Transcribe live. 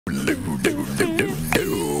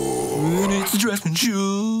It's the Draftsmen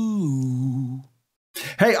Show.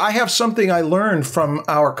 Hey, I have something I learned from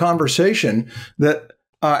our conversation that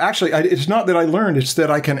actually, it's not that I learned, it's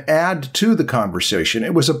that I can add to the conversation.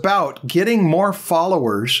 It was about getting more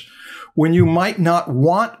followers when you might not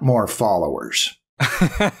want more followers.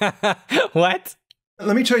 What?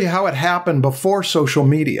 Let me tell you how it happened before social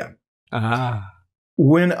media.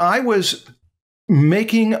 When I was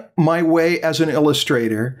making my way as an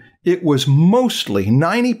illustrator, it was mostly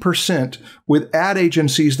 90% with ad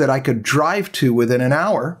agencies that I could drive to within an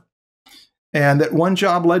hour, and that one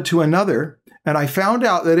job led to another. And I found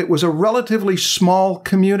out that it was a relatively small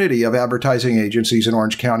community of advertising agencies in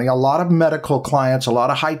Orange County, a lot of medical clients, a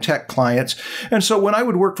lot of high-tech clients. And so when I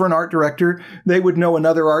would work for an art director, they would know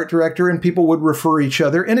another art director and people would refer each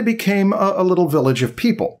other, and it became a little village of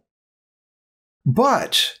people.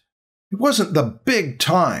 But it wasn't the big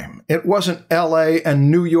time. It wasn't LA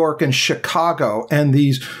and New York and Chicago and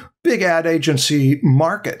these big ad agency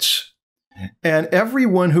markets. And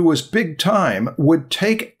everyone who was big time would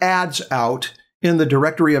take ads out in the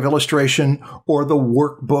directory of illustration or the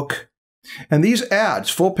workbook. And these ads,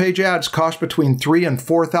 full-page ads, cost between $3,000 and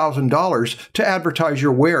 $4,000 to advertise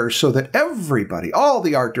your wares so that everybody, all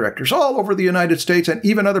the art directors all over the United States and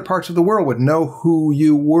even other parts of the world would know who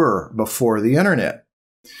you were before the internet.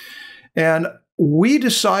 And we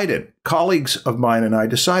decided, colleagues of mine and I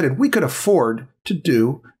decided, we could afford to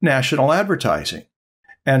do national advertising.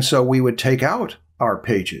 And so we would take out our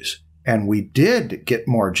pages, and we did get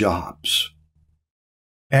more jobs.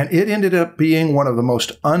 And it ended up being one of the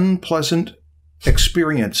most unpleasant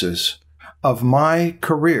experiences of my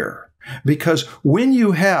career. Because when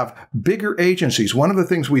you have bigger agencies, one of the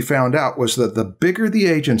things we found out was that the bigger the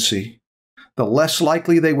agency, the less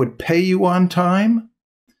likely they would pay you on time,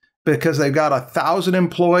 because they've got 1,000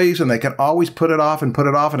 employees and they can always put it off and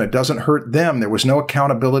it doesn't hurt them. There was no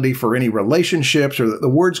accountability for any relationships or that the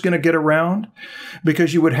word's going to get around,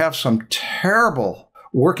 because you would have some terrible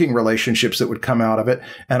working relationships that would come out of it.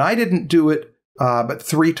 And I didn't do it but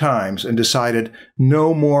 3 times and decided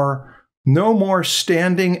no more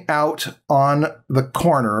standing out on the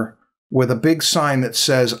corner with a big sign that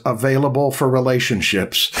says available for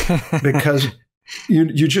relationships, because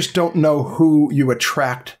you just don't know who you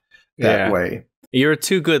attract that way. You're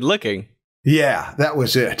too good looking. Yeah, that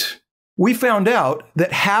was it. We found out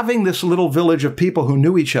that having this little village of people who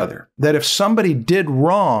knew each other, that if somebody did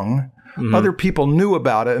wrong, other people knew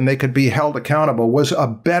about it and they could be held accountable, was a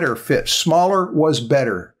better fit. Smaller was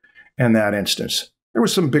better in that instance. There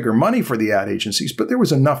was some bigger money for the ad agencies, but there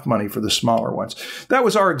was enough money for the smaller ones. That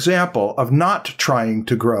was our example of not trying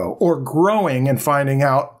to grow, or growing and finding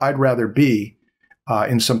out I'd rather be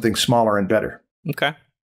in something smaller and better.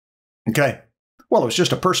 Okay. Well, it was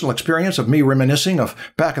just a personal experience of me reminiscing of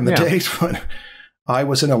back in the days when I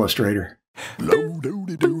was an illustrator.